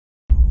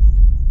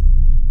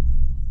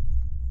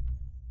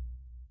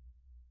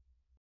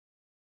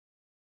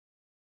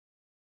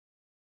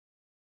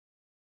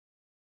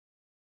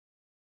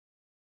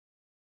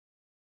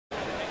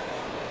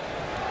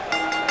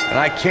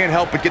I can't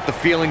help but get the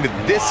feeling that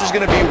this is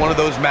going to be one of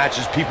those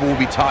matches people will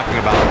be talking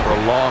about for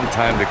a long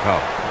time to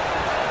come.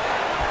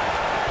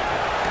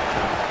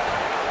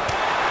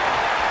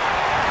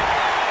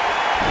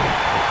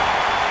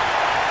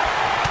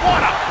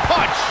 What a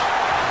punch!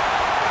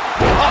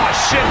 Oh,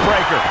 shin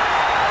breaker.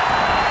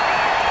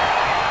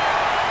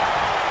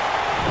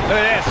 Look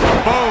at this.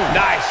 Boom.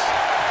 Nice.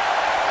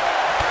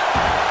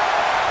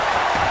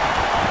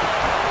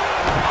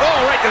 Oh,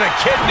 right to the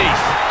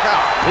kidneys.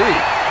 Golly.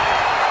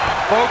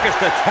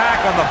 Focused attack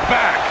on the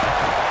back.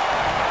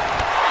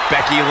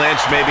 Becky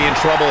Lynch may be in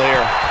trouble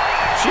here.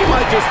 She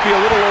might just be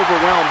a little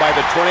overwhelmed by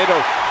the Tornado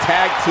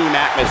tag team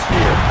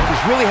atmosphere.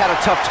 She's really had a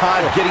tough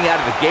time getting out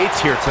of the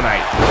gates here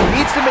tonight. She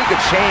needs to make a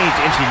change,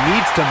 and she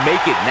needs to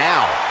make it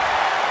now.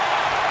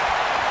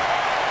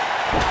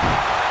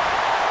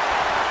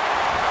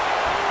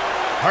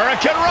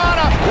 Hurricane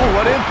Rana.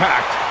 Ooh, what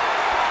impact.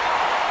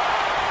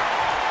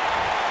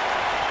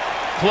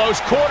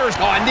 Close quarters.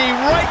 Oh, a knee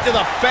right to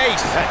the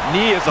face. That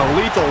knee is a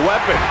lethal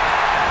weapon.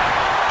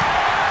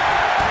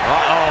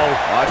 Uh-oh.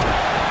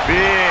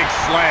 Big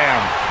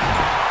slam.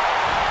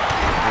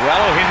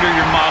 That'll hinder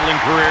your modeling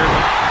career.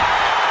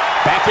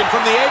 Back in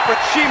from the apron.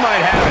 She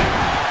might have it.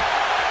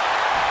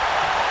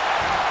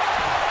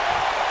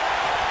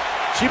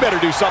 She better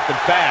do something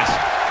fast.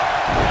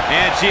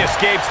 And she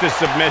escapes the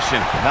submission.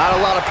 Not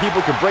a lot of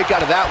people can break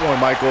out of that one,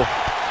 Michael.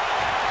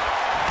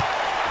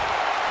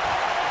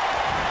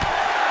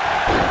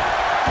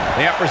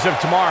 The Empress of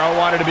Tomorrow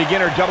wanted to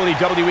begin her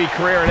WWE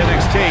career at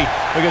NXT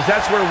because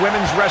that's where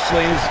women's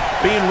wrestling is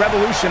being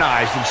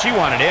revolutionized, and she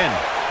wanted in.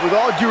 With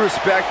all due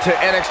respect to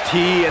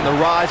NXT and the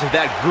rise of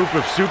that group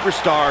of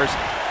superstars,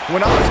 when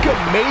Asuka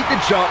made the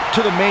jump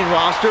to the main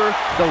roster,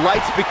 the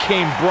lights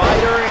became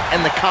brighter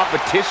and the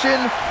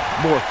competition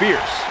more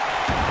fierce.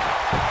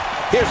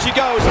 Here she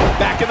goes,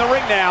 back in the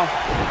ring now.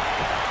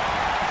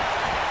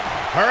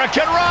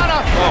 Hurricane Rana.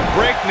 Oh,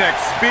 breakneck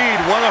speed.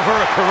 What a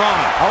Hurricane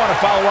Rana. I want to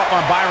follow up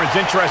on Byron's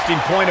interesting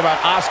point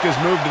about Asuka's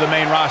move to the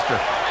main roster.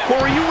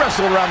 Corey, you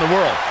wrestle around the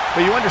world,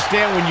 but you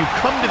understand when you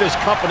come to this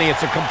company,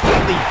 it's a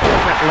completely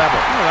different level.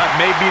 Well, that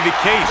may be the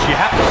case. You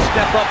have to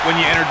step up when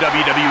you enter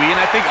WWE,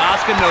 and I think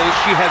Asuka knows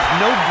she has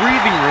no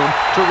breathing room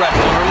to rest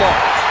on her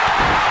laurels.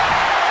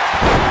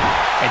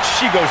 And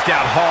she goes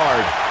down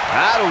hard.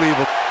 That'll leave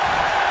her.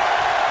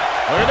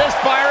 Look at this,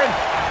 Byron.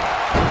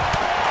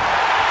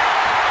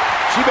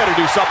 She better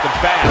do something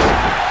fast.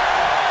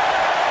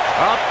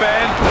 Up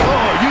and...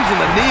 Oh, using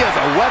the knee as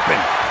a weapon.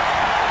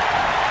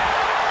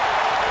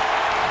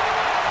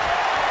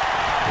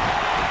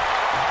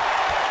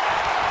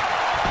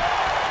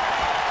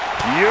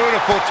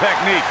 Beautiful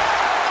technique.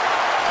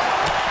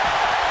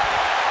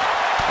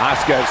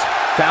 Asuka's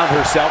found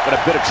herself in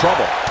a bit of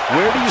trouble.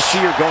 Where do you see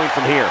her going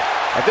from here?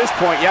 At this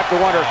point, you have to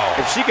wonder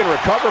if she can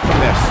recover from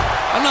this.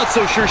 I'm not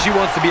so sure she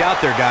wants to be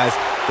out there, guys.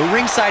 The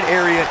ringside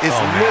area is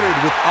littered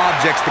with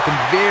objects that can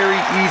very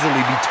easily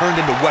be turned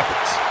into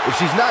weapons. If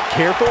she's not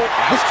careful,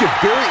 this could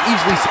very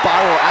easily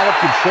spiral out of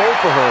control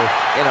for her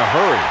in a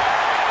hurry.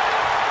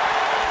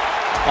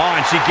 Oh,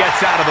 and she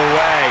gets out of the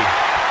way.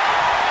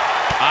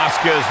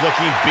 Asuka's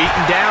looking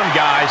beaten down,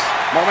 guys.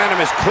 Momentum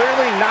is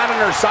clearly not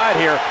on her side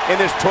here in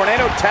this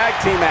Tornado tag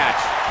team match.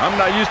 I'm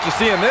not used to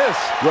seeing this.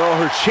 Well,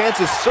 her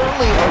chances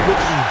certainly are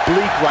looking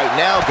bleak right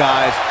now,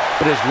 guys.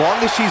 But as long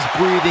as she's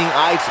breathing,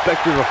 I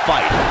expect her to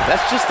fight.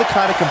 That's just the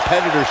kind of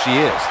competitor she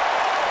is.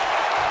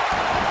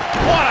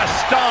 What a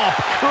stomp!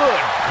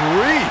 Good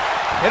grief.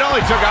 It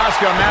only took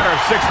Asuka a matter of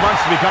 6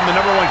 months to become the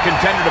 #1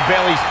 contender to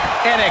Bayley's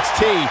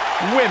NXT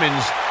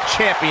Women's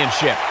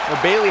Championship.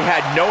 Well, Bayley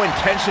had no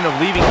intention of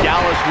leaving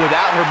Dallas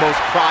without her most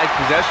prized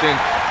possession.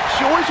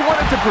 She always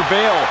wanted to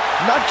prevail,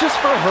 not just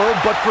for her,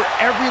 but for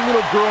every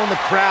little girl in the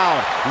crowd,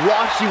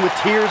 watching with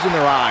tears in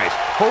their eyes,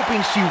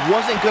 hoping she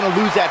wasn't going to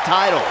lose that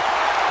title.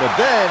 But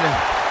then,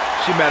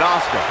 she met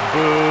Asuka.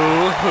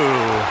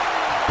 Boo-hoo.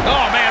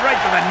 Oh, man, right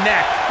to the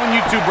neck. When you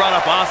two brought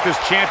up Asuka's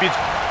champions...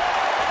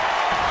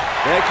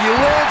 Becky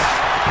Lynch.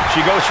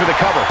 She goes for the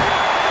cover.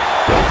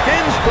 The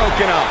pin's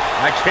broken up.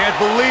 I can't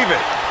believe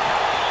it.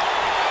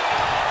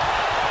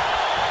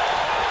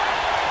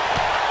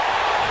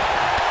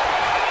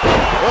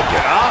 Look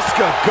at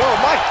Asuka go.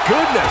 My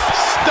goodness.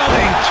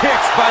 Stunning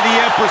kicks by the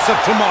Empress of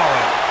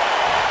Tomorrow.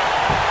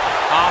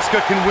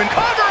 Asuka can win.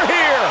 Cover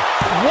here.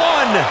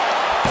 1,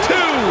 2.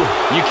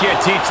 You can't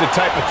teach the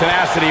type of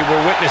tenacity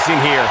we're witnessing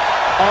here.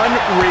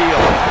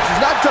 Unreal. She's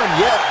not done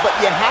yet, but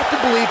you have to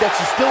believe that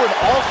she's still in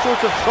all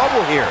sorts of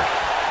trouble here.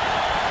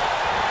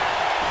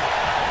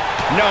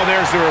 No,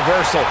 there's the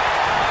reversal.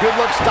 Good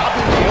luck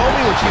stopping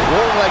Naomi when she's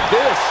rolling like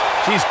this.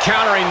 She's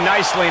countering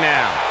nicely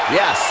now.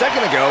 Yeah, a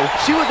second ago,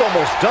 she was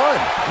almost done.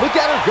 Look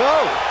at her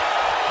go.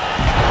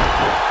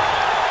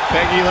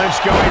 Becky Lynch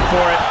going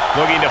for it.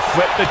 Looking to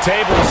flip the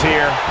tables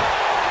here.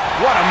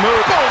 What a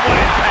move. Oh,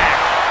 what impact.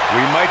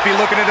 We might be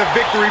looking at a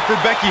victory for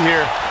Becky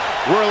here.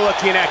 We're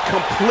looking at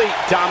complete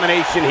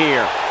domination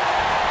here.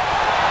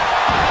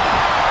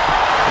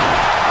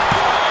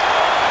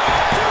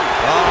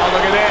 Oh,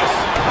 look at this.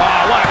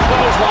 Oh, what a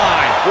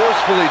clothesline.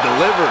 forcefully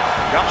delivered.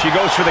 She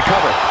goes for the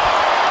cover.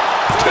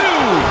 2!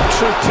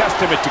 True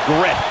testament to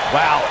grit.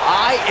 Wow,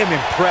 I am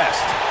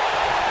impressed.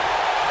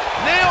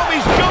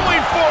 Naomi's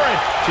going for it.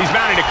 She's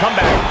mounting a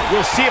comeback.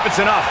 We'll see if it's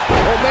enough.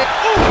 Oh, man.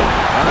 Ooh.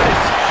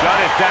 Nice. Shut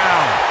it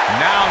down.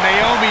 Now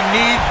Naomi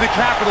needs to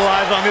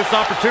capitalize on this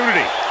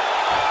opportunity.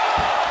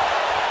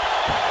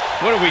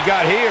 What do we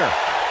got here?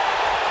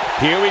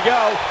 Here we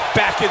go.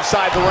 Back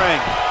inside the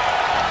ring.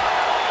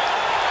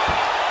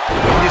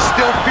 You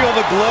still feel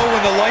the glow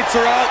when the lights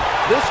are out?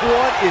 This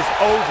one is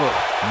over.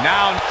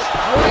 Now,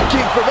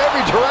 Drinking from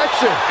every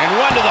direction. And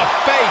one to the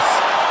face.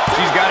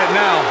 she's got it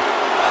now.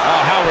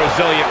 Oh, how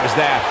resilient was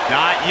that?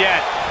 Not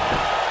yet.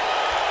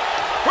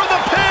 For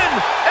the pin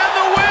and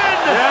the win!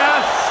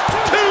 Yes!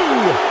 2!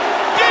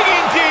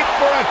 Digging deep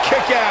for a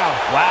kick out.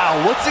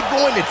 Wow, what's it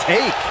going to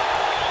take?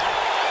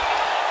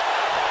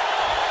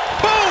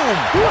 Boom!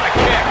 What a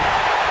kick.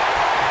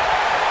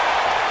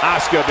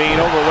 Asuka being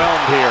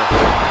overwhelmed here.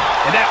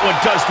 And that one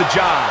does the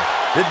job.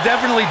 It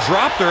definitely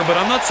dropped her, but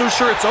I'm not so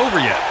sure it's over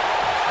yet.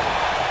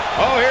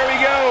 Oh, here we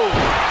go.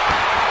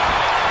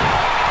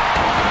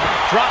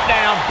 Drop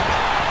down.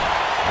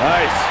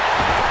 Nice.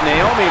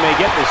 Naomi may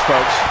get this,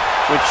 folks.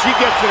 When she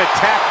gets in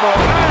attack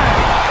mode.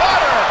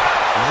 Got her.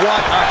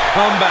 What a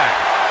comeback.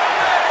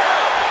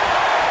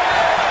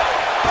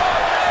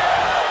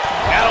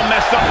 That'll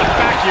mess up the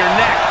back of your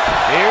neck.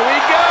 Here we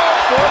go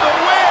for the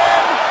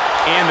win.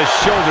 And the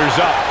shoulders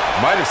up.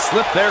 Might have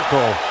slipped there,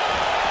 Cole.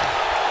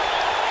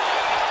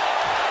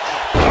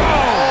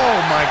 Oh,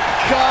 my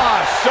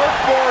gosh.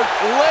 Surfboard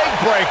leg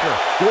breaker.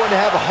 Going to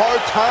have a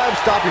hard time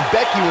stopping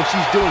Becky when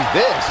she's doing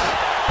this.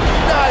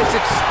 Nice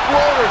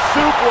exploder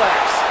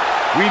suplex.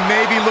 We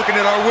may be looking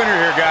at our winner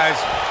here, guys.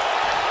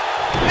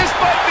 This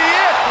might be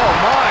it. Oh,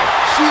 my.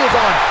 She is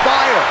on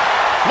fire.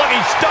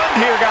 Looking stunned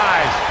here,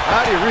 guys.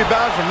 How do you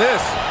rebound from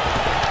this?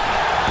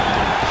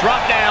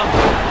 Drop down.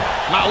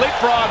 Now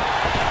leapfrog.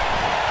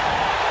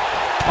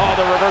 Oh,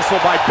 the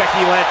reversal by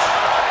Becky Lynch.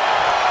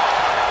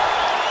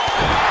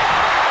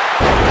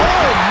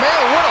 Oh,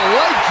 man, what a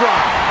leg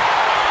drop.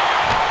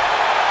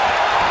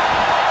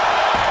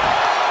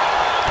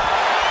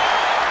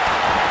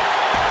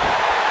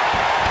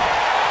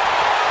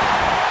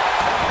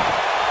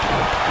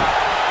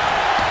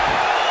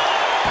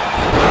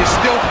 You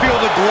still feel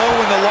the glow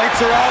when the lights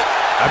are out?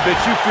 I bet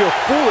you feel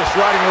foolish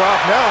riding her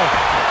off now.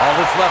 All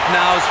that's left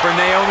now is for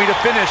Naomi to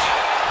finish.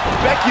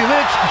 Becky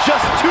Lynch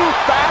just too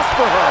fast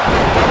for her.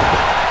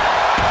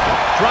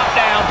 Drop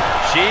down.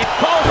 She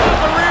pulls out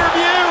the rear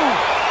view.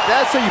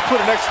 That's how you put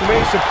an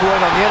exclamation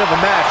point on the end of a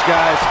match,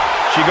 guys.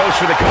 She goes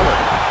for the cover.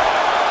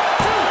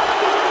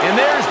 And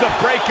there's the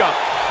breakup.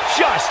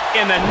 Just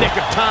in the nick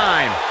of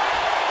time.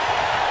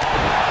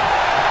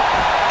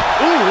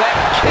 Ooh, that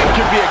kick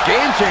could be a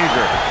game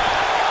changer.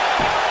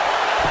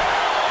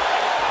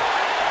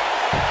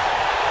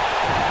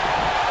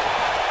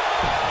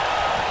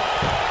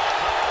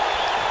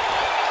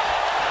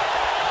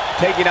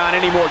 Taking on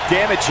any more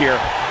damage here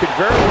could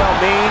very well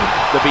mean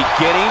the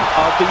beginning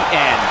of the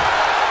end.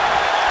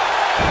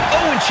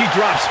 Oh, and she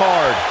drops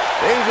hard.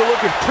 Things are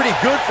looking pretty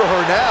good for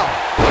her now.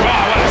 Oh,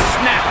 what a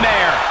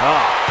snapmare.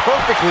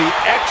 Perfectly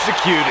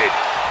executed.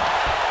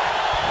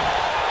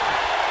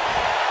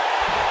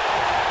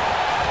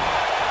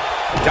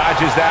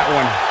 Dodges that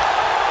one.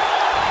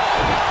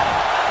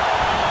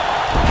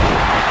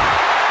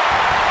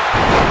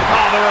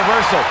 Oh, the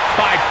reversal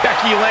by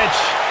Becky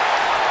Lynch.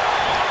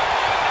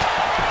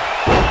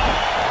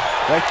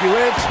 Becky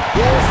Lynch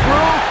goes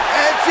through,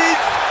 and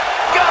she's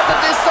got the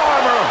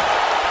disarmer.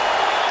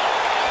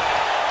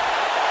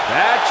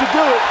 That should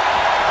do it.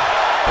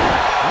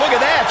 Look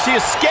at that, she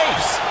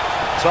escapes.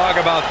 Talk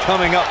about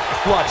coming up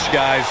clutch,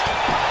 guys.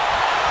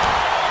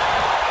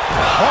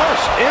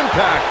 Harsh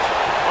impact.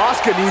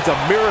 Asuka needs a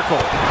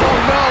miracle. Oh,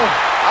 no.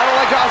 I don't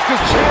like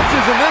Asuka's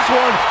chances in this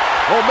one.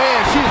 Oh,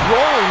 man, she's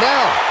rolling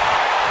now.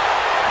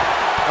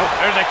 Oh,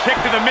 there's a kick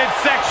to the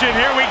midsection.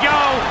 Here we go.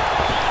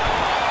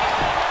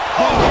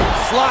 Oh,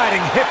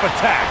 sliding hip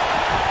attack.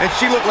 And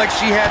she looked like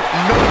she had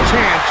no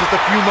chance just a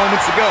few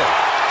moments ago.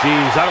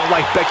 Jeez, I don't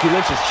like Becky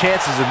Lynch's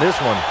chances in this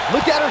one.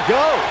 Look at her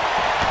go.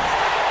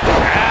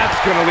 That's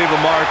going to leave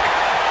a mark.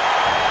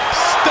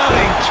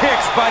 Stunning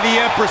kicks by the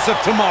Empress of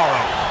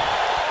Tomorrow.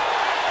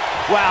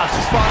 Wow,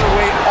 she's fought her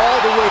way all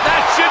the way.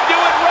 That should do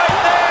it right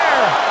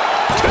there.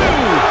 2.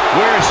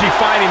 Where is she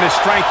finding the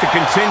strength to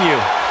continue?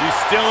 She's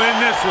still in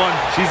this one.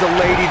 She's a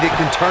lady that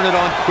can turn it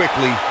on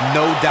quickly,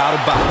 no doubt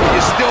about it.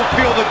 You still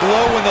feel the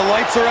glow when the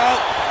lights are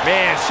out?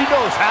 Man, she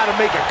knows how to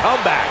make a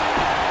comeback.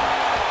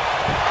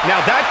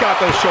 Now that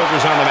got those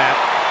shoulders on the mat.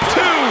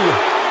 2,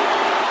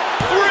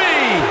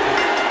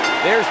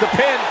 3. There's the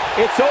pin.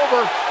 It's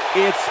over.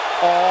 It's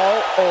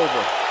all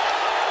over.